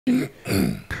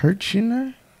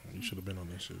Kirchner? You should have been on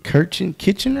that shit.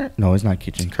 Kitchener? No, it's not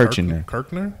Kitchen. Kirchner.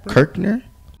 Kirchner? Kirchner?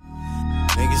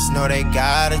 Niggas know they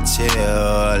gotta chill.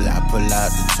 I pull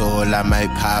out the tool, I might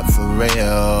pop for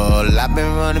real. I've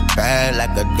been running bad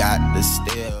like I got the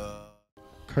steal.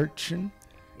 Kirchen?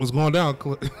 What's going down,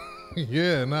 Clutch?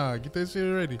 Yeah, nah, get that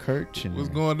shit ready. Kirchen. What's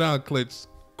going down, Clutch?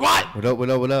 Squat! What up, what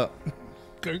up, what up?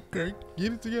 Kirk, get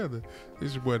it together.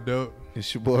 It's your boy Dope.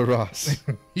 It's your boy Ross.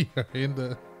 Yeah, in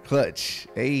the Clutch.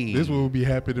 Hey. This will be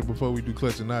happening before we do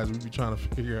Clutch and Knives. We be trying to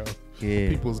figure out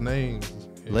people's names.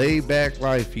 Laid Back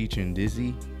Life featuring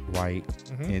Dizzy, Wright,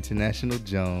 International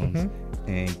Jones,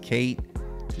 and Kate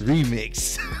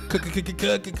Remix.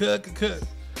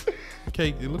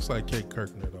 Kate, it looks like Kate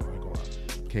Kirchner though. I ain't gonna lie.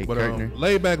 Kate But Kirchner.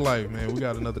 Laid Back Life, man. We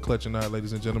got another Clutch and Knives,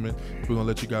 ladies and gentlemen. We're gonna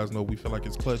let you guys know we feel like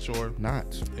it's clutch or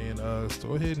Not. And so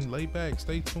go ahead and lay back,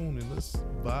 stay tuned, and let's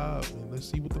vibe and let's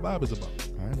see what the vibe is about.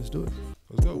 All right, let's do it.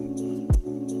 Let's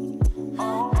go.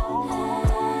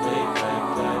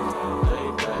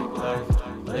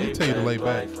 Let me tell you to lay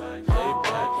back. Song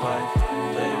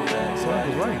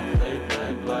was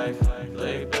right.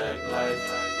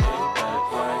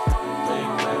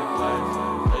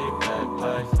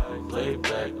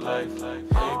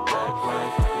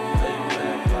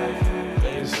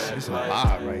 It's a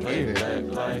vibe right here.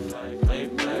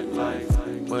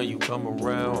 When you come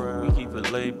around, we keep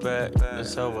it laid back.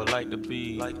 That's how I like to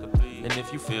be. And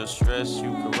if you feel stressed,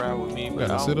 you can ride with me,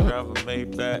 but I sit don't up. drive a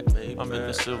Maybach. I'm in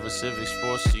the silver Civic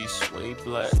Sports seats, way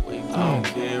black. I don't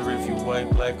care if you white,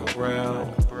 black, or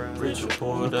brown. Rich or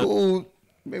poor, that Cool.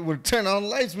 Maybe we'll turn on the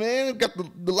lights, man. Got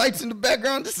the lights in the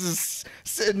background. This is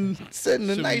setting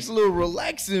a nice little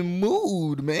relaxing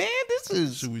mood, man. This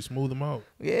is Should we smooth them out?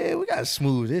 we gotta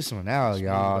smooth this one out,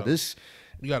 y'all. This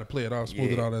You gotta play it out,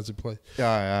 smooth it out as it play. all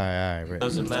right.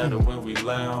 doesn't matter when we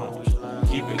lounge.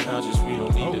 Keep it conscious, we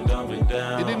don't need to dumb it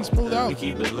down. It didn't smooth We out.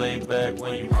 keep it laid back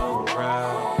when you come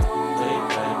around. Laid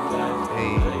back life,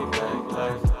 Hey. laid back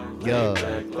life, Yo, laid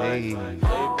back life, hey. laid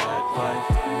back life,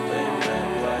 laid back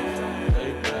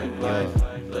life,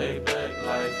 laid back life, laid back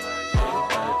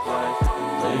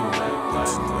life, laid back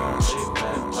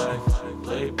life,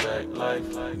 laid back life,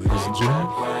 Ladies and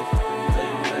gentlemen,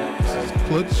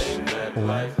 Clutch on I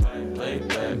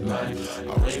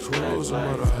was cruising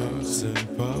with a house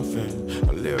and puffin'.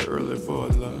 I left early for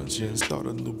lunch and start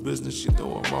a new business. You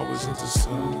know I'm always into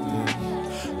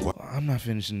something. I'm not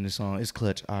finishing this song. It's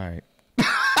Clutch. All right.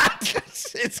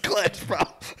 It's Clutch, bro.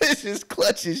 This is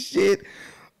Clutch as shit.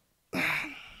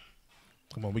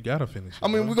 Come on, we gotta finish it, I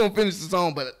mean, bro. we're gonna finish the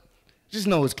song, but just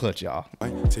know it's Clutch, y'all.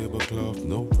 White tablecloth,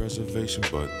 no reservation,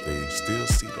 but they still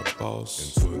see the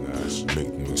boss.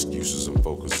 Make no excuses and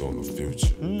focus on the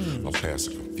future. My past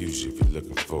will confuse you if you're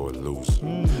looking for a loser.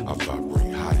 I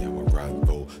vibrate high, I'm a riding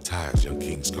bow. Tired young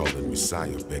kings calling me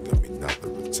sire, begging me not to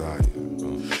retire.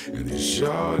 And this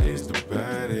short is the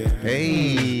baddest.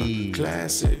 Hey.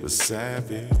 Classic but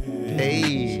savage.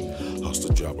 Hey.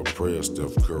 Hustle, drop a prayer.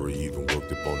 Steph Curry even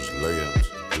worked up on his layups.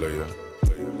 Player.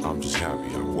 I'm just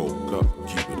happy I woke up,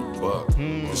 keep it a buck.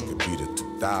 This could be the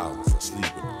 2000s, I sleep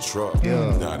in the truck.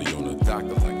 Naughty on the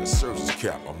doctor like a surgeon's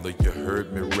cap. I'm like you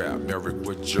heard me rap, Merrick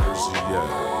with Jersey, yeah.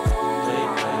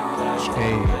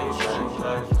 Hey.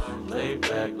 laid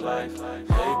back life, laid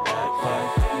back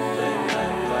life, laid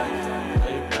back life,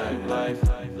 laid back life,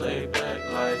 laid back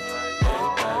life, laid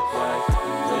back life,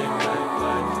 laid back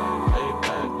life, laid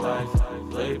back life,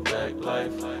 laid back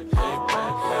life, laid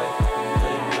back life.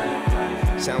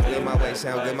 Sound good my way,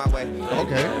 sound good my way.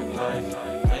 Okay.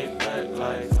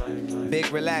 Big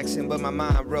relaxing, but my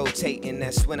mind rotating.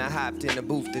 That's when I hopped in the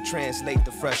booth to translate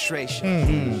the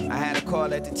frustration. I had a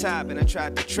call at the top and I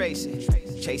tried to trace it.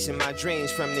 Chasing my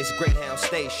dreams from this Greyhound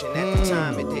station. At the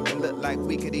time, it didn't look like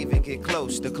we could even get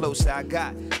close. The closer I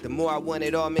got, the more I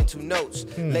wanted all mental notes.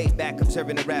 Laid back,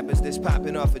 observing the rappers that's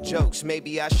popping off of jokes.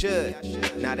 Maybe I should.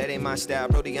 Nah, that ain't my style,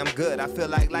 Brody. I'm good. I feel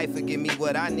like life will give me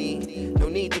what I need. No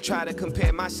need to try to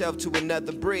compare myself to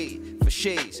another breed. For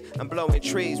she's, I'm blowing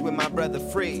trees with my brother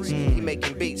Freeze. He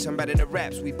making beats, I'm writing the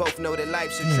raps. We both know that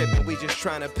life's a trip and we just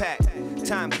trying to pack.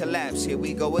 Time collapse, here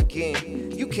we go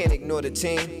again. You can't ignore the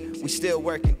team. We still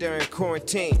working during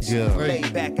quarantines.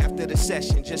 Laid back after the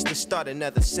session just to start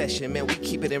another session. Man, we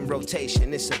keep it in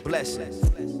rotation. It's a blessing.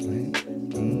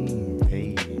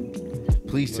 Hey.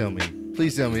 Please tell me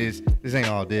this ain't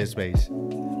all dead space.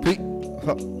 Please.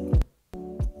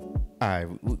 All right,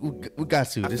 we got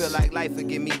to. I feel like life will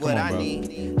give me what I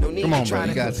need. No need to try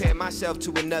to compare myself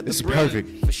to another This is breed.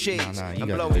 perfect. For shades, you I'm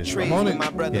got blowing this. trees I'm on with it.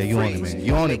 my brother Yeah, you on it, Freeze. man.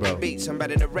 You on it, Making bro. beats, I'm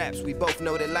writing the raps. We both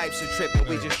know that life's a trip and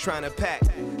we just trying to pack.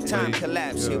 Time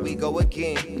collapse, here we go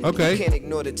again. Okay. You can't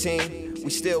ignore the team. We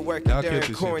still working Y'all during kept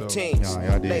this shit, quarantine. though.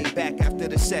 Y'all did. Laid back after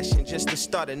the session just to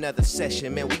start another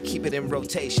session. Man, we keep it in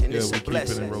rotation. Yeah, It's we a keep it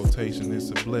blessing. in rotation. It's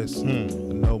a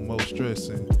blessing. No more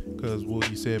stressing. Cause what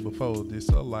he said before, this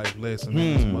a life lesson.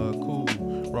 It's mud cool.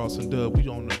 Ross and Dub, we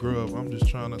on the grub. I'm just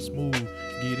trying to smooth,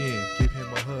 get in, give him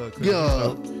a hug. Cause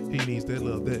Yeah. he needs that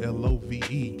love, that LOVE.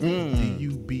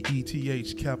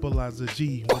 DUBETH, capitalize the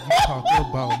G. When you talk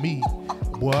about me,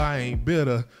 boy, I ain't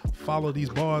bitter. Follow these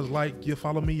bars like you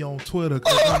follow me on Twitter.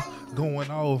 Cause I'm going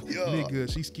off.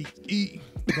 Nigga, she ski.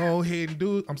 Go ahead and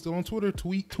do it. I'm still on Twitter.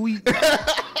 Tweet.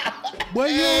 Boy,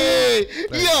 Hey,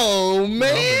 yo,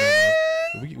 man.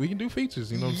 We can do features,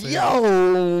 you know what I'm saying?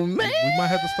 Yo, man. We might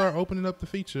have to start opening up the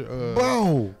feature,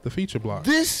 Bro, the feature block.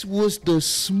 this was the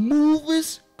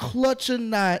smoothest clutch or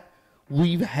not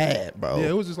we've had, bro. Yeah,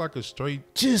 it was just like a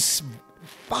straight. Just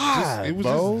vibe, It was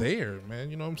bro. just there, man.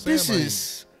 You know what I'm saying? This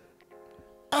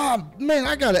Like, is, man,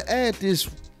 I gotta add this.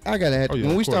 Oh, yeah, when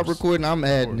we of stop course. recording, I'm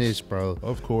adding course. this, bro,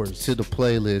 of course. to the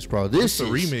playlist, bro. This It's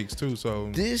a is remix too, so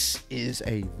This is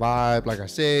a vibe. Like I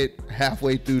said,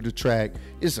 halfway through the track,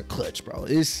 it's a clutch, bro.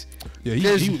 It's yeah,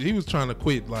 there's- he was trying to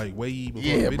quit like way before the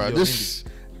yeah, video bro. ended.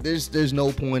 There's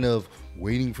no point of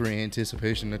waiting for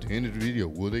anticipation at the end of the video.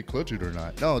 Will they clutch it or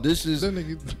not? No, this is That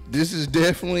nigga-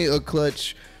 definitely a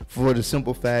clutch for the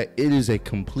simple fact it is a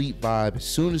complete vibe. As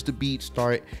soon as the beats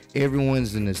start,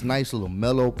 everyone's in this nice little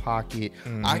mellow pocket.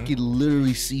 I could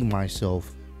literally see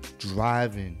myself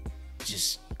driving,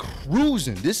 just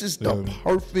cruising. This is the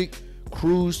perfect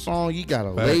cruise song. You got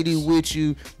a lady with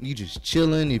you, you just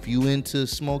chilling. If you into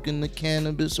smoking the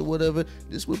cannabis or whatever,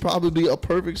 this would probably be a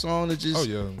perfect song to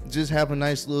just have a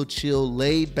nice little chill,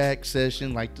 laid back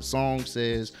session, like the song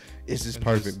says. This is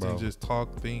perfect, bro. Just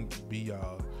talk, think, be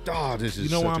y'all. Oh, this is You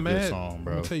know such why a I'm good mad? song, I'm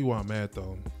bro. gonna tell you why I'm mad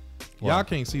though. Y'all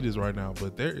can't see this right now,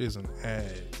 but there is an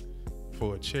ad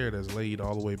for a chair that's laid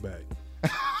all the way back.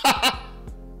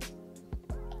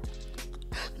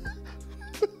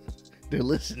 They're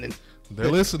listening. They're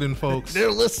listening, folks.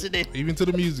 They're listening. Even to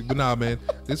the music. But nah, man,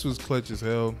 this was clutch as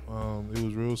hell. It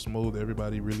was real smooth.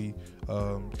 Everybody really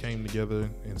came together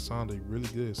and sounded really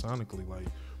good sonically. Like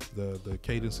the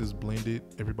cadences blended.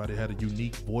 Everybody had a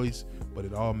unique voice, but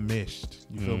it all meshed.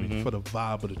 You feel me? For the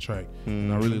vibe of the track.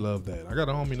 And I really love that. I got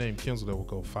a homie named KENZAL that will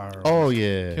go fire. Oh,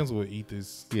 yeah. KENZAL will eat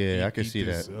this. Yeah, I can see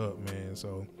this that. up, man.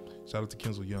 So shout out to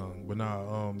KENZAL Young. But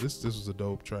nah, this was a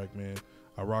dope track, man.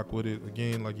 I rock with it.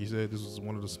 Again, like you said, this was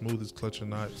one of the smoothest clutch or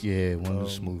knots. Yeah, one of the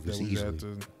smoothest, that we easily. had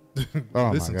to Oh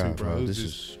my listen God, to, bro. bro.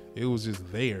 It was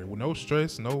just there with no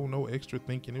stress, no extra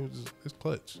thinking. It was just it's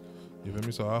clutch. You feel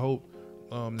me? So I hope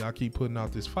y'all keep putting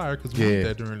out this fire because we need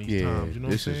that during these times. You know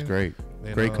this what I'm is saying? great.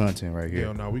 And, Great content right here.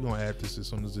 Yeah, now we're gonna add this as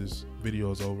soon as this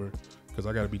video is over because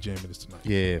I gotta be jamming this tonight.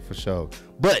 Yeah, for sure.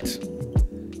 But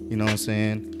you know what I'm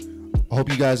saying? I hope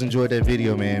you guys enjoyed that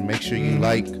video, man. Make sure you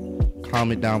like,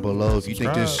 comment down below if you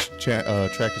think this track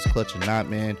is clutch or not,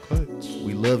 man. Clutch.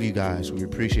 We love you guys. We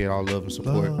appreciate all love and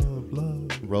support. Love.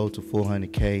 Road to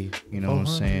 400K. You know what I'm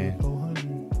saying?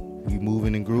 400. We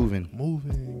moving and grooving.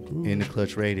 Moving. In the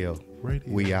Clutch Radio.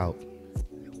 We out.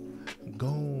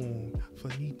 Gone.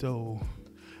 Finito.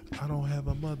 I don't have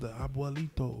a mother.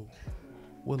 Abuelito.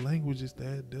 What language is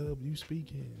that, Dub? You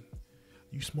speaking?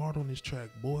 You smart on this track,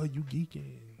 boy. You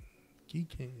geeking.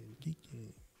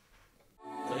 Geeking.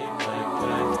 Lay back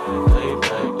life, lay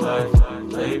back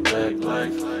life, lay back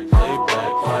life, lay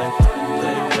back life,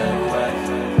 lay back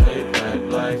life, lay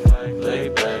back life, lay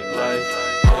back